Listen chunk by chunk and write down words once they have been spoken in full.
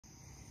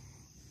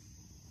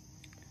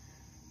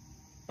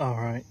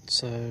Alright,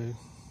 so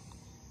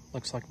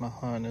looks like my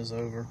hunt is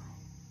over.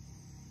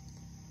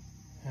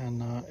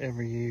 And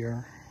every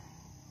year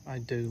I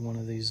do one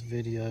of these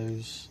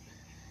videos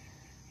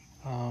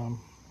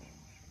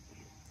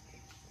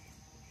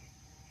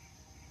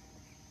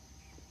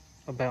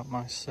about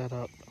my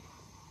setup.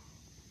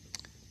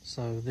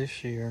 So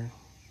this year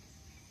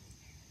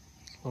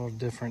it's a little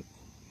different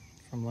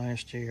from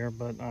last year,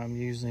 but I'm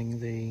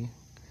using the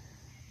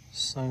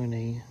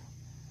Sony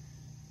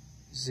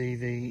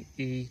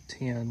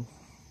ZV-E10,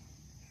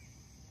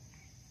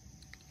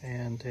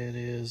 and it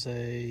is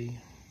a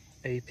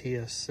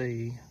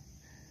APS-C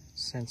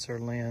sensor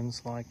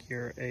lens like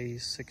your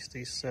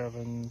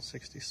A67,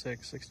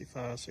 66,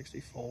 65,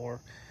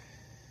 64,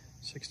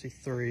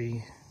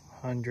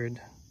 6300,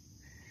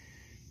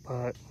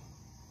 but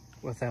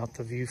without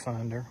the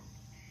viewfinder,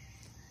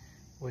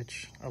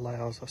 which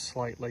allows a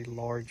slightly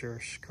larger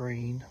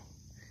screen,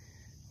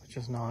 which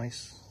is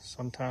nice.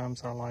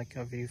 Sometimes I like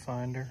a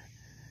viewfinder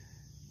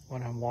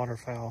when I'm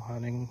waterfowl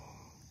hunting,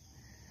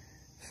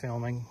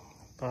 filming,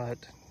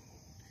 but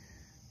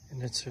in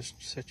this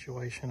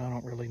situation I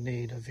don't really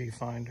need a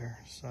viewfinder.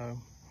 So,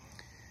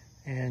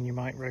 and you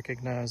might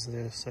recognize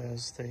this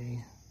as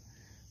the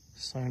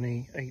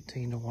Sony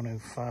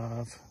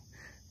 18-105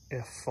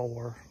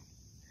 f4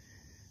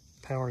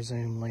 power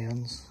zoom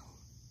lens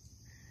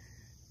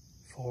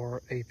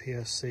for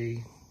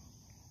APS-C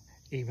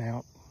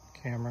E-mount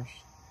cameras.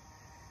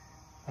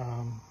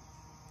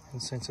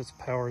 And since it's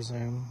power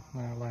zoom,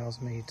 that allows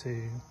me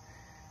to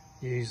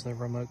use the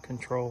remote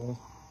control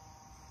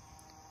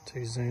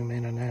to zoom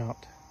in and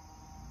out.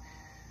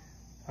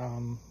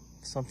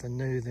 Something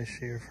new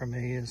this year for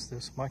me is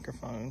this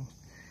microphone.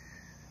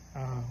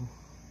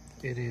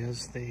 It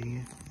is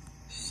the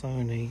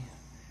Sony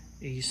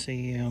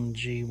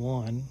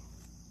ECM-G1.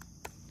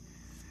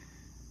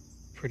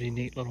 Pretty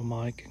neat little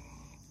mic.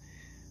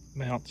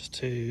 Mounts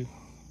to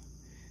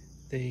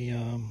the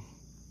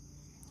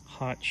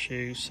hot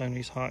shoe,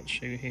 Sony's hot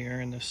shoe here,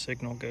 and the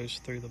signal goes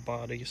through the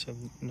body, so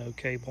no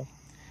cable.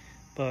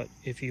 But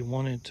if you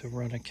wanted to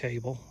run a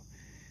cable,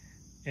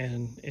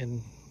 and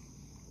in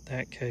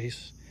that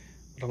case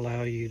would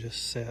allow you to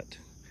set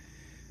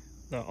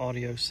the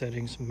audio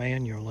settings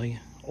manually,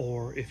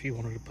 or if you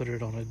wanted to put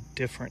it on a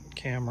different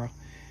camera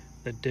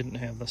that didn't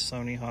have the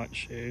Sony hot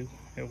shoe,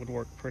 it would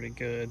work pretty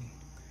good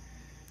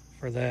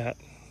for that.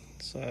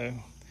 So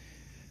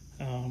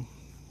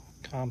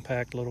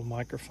compact little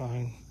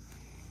microphone,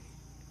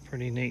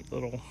 pretty neat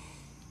little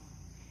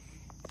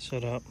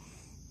setup.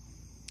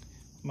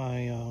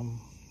 My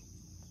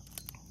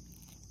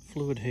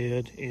fluid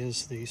head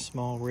is the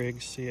small rig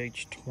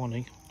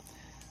CH20.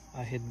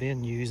 I had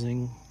been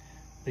using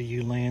the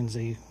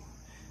Ulanzi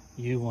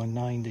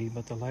U190,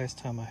 but the last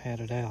time I had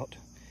it out,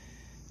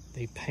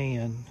 the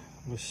pan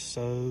was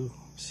so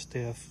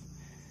stiff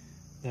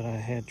that I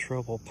had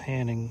trouble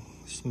panning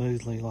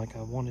smoothly like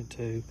I wanted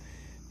to.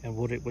 And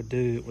what it would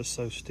do, it was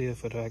so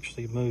stiff it would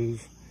actually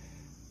move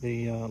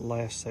the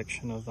last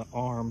section of the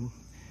arm,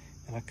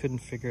 and I couldn't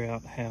figure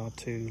out how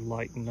to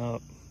lighten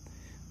up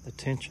the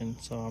tension.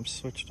 So I'm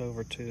switched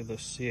over to the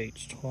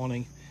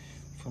CH20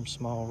 from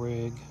Small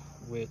Rig,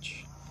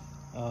 which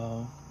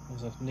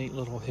is a neat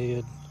little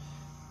head,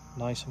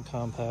 nice and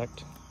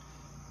compact,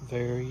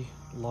 very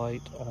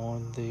light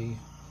on the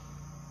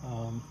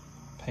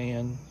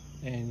pan,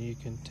 and you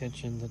can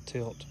tension the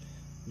tilt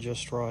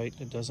just right.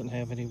 It doesn't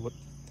have any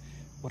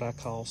what I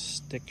call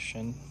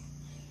stiction,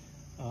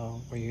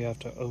 where you have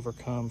to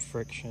overcome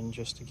friction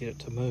just to get it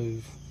to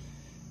move.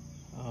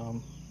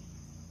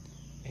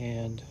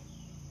 And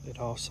it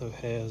also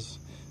has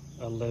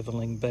a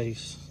leveling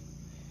base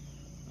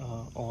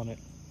on it,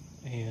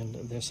 and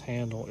this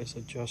handle is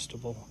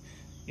adjustable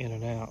in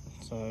and out.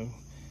 So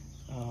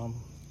I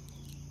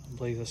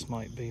believe this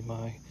might be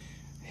my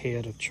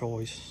head of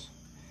choice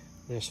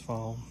this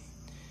fall.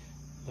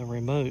 The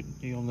remote,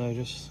 you'll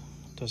notice,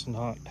 does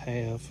not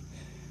have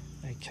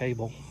a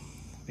cable,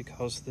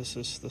 because this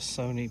is the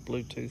Sony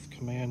Bluetooth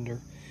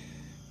Commander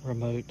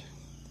remote,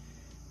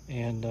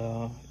 and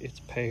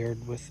it's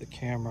paired with the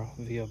camera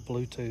via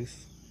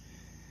Bluetooth,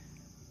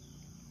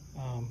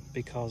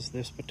 because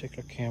this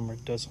particular camera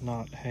does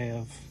not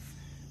have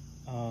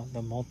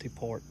the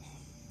multi-port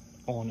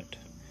on it.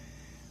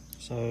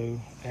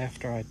 So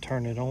after I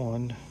turn it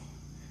on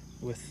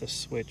with the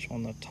switch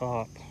on the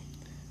top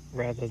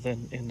rather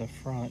than in the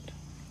front,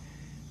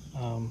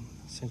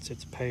 since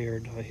it's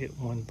paired, I hit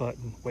one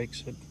button,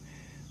 wakes it,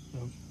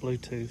 the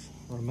Bluetooth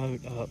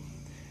remote up,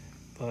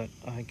 but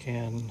I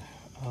can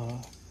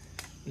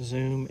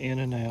zoom in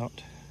and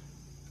out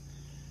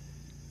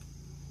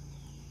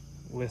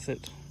with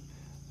it.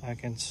 I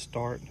can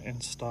start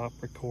and stop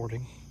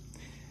recording.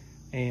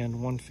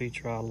 And one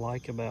feature I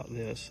like about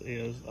this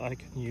is I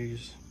can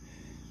use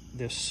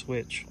this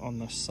switch on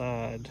the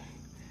side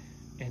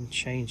and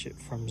change it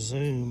from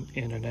zoom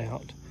in and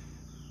out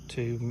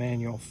to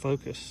manual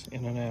focus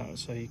in and out.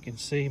 So you can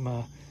see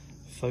my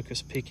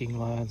focus peaking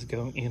lines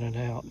go in and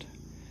out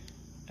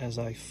as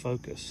I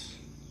focus.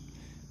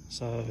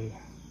 So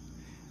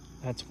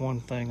That's one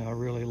thing I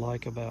really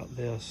like about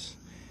this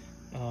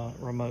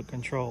remote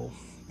control,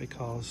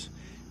 because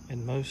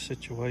in most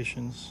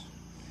situations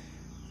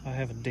I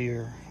have a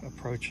deer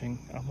approaching,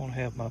 I'm going to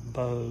have my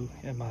bow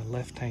in my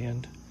left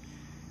hand,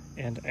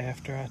 and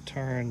after I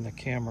turn the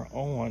camera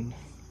on,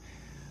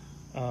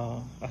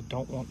 I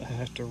don't want to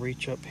have to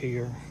reach up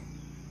here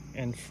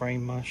and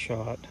frame my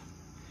shot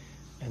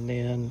and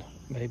then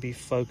maybe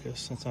focus,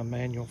 since I'm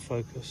manual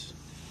focus,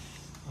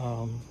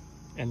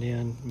 and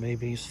then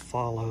maybe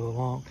follow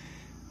along.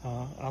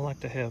 I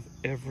like to have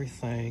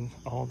everything,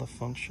 all the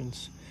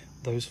functions,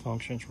 those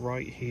functions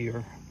right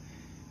here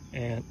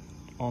and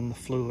on the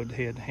fluid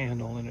head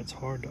handle, and it's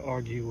hard to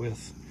argue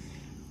with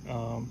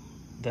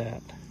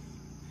that.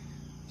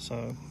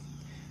 So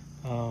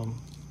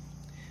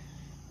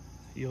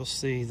you'll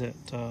see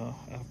that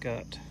I've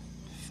got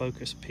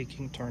focus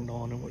peaking turned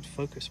on, and what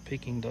focus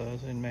peaking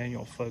does in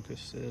manual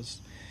focus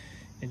is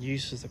it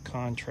uses the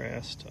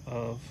contrast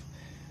of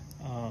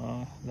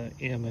the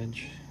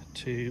image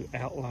to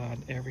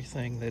outline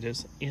everything that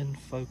is in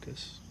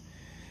focus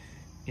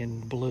in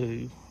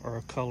blue or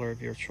a color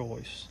of your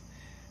choice.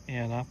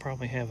 And I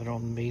probably have it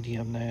on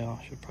medium now.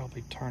 I should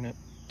probably turn it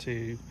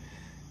to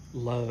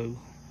low,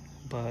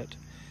 but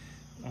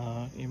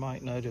you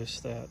might notice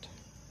that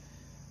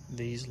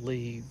these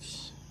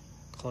leaves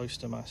close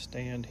to my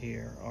stand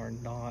here are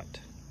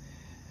not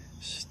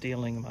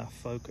stealing my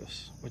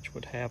focus, which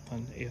would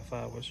happen if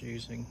I was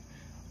using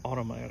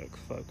automatic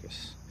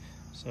focus.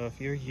 So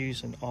if you're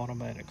using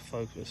automatic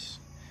focus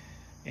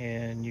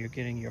and you're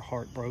getting your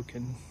heart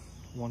broken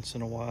once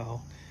in a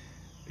while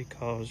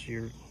because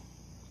your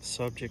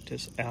subject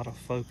is out of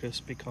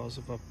focus because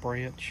of a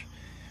branch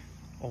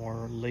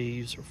or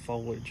leaves or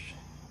foliage,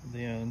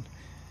 then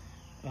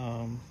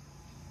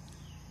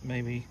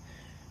maybe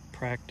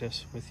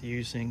practice with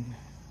using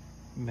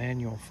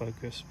manual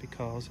focus,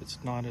 because it's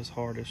not as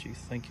hard as you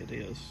think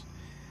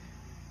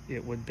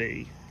it would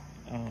be.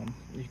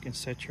 You can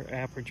set your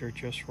aperture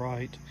just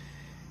right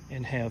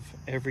and have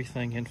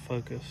everything in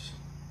focus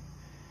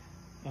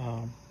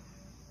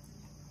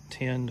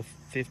 10 to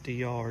 50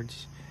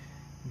 yards,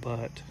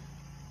 but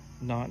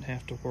not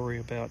have to worry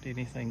about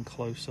anything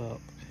close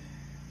up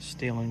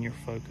stealing your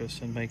focus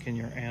and making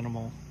your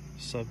animal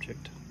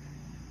subject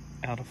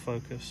out of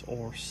focus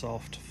or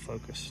soft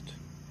focused.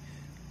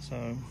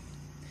 So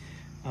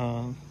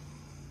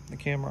the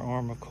camera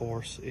arm, of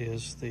course,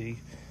 is the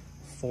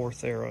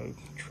 4th arrow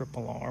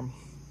triple arm,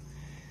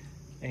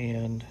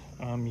 and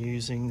I'm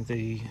using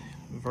the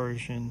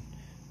version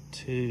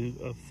 2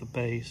 of the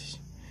base,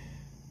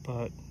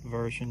 but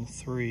version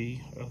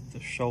 3 of the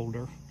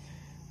shoulder.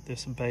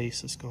 This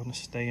base is going to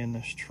stay in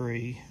this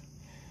tree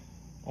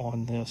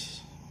on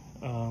this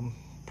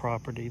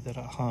property that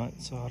I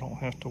hunt, so I don't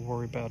have to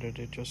worry about it.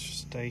 It just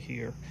stay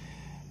here,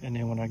 and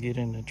then when I get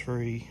in the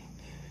tree,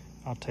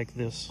 I'll take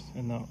this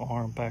and the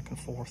arm back and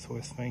forth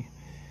with me,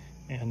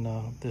 and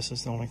this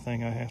is the only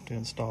thing I have to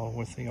install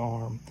with the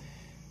arm.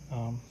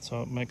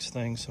 So it makes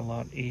things a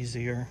lot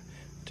easier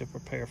to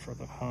prepare for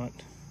the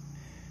hunt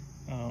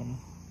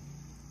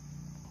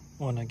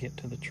when I get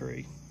to the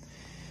tree.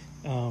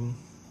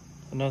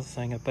 Another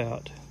thing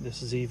about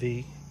this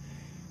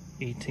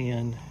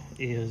ZV-E10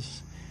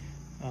 is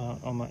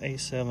on my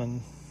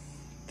A7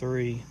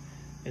 III,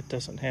 it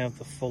doesn't have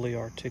the fully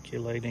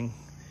articulating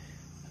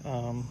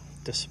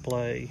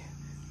display,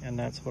 and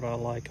that's what I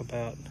like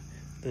about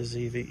the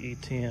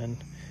ZV-E10,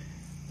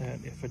 that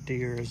if a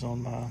deer is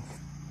on my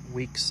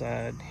weak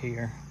side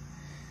here,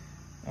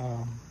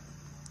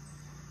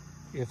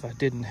 if I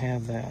didn't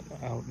have that,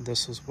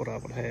 this is what I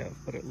would have,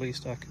 but at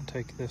least I can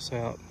take this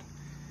out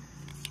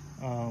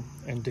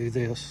and do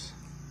this.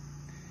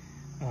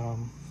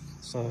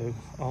 So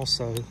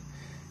also,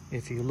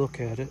 if you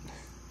look at it,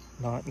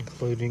 not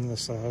including the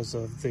size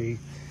of the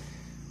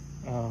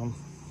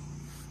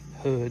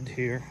hood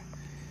here,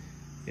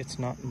 it's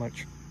not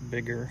much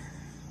bigger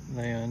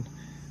than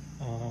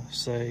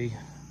say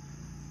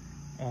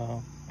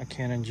a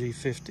Canon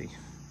G50,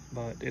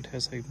 but it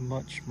has a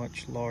much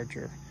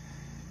larger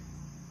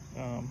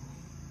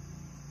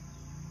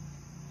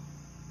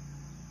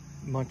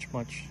much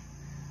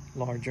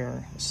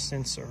larger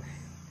sensor,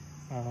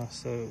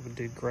 so it would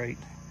do great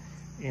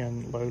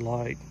in low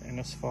light. And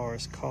as far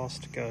as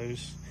cost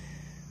goes,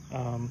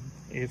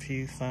 if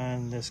you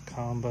find this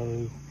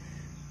combo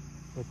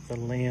with the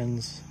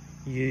lens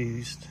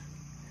used,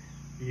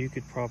 you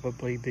could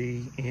probably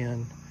be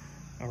in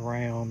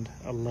around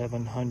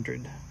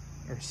 1100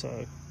 or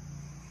so.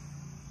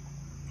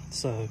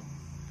 So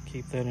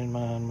keep that in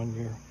mind when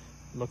you're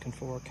looking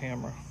for a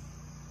camera.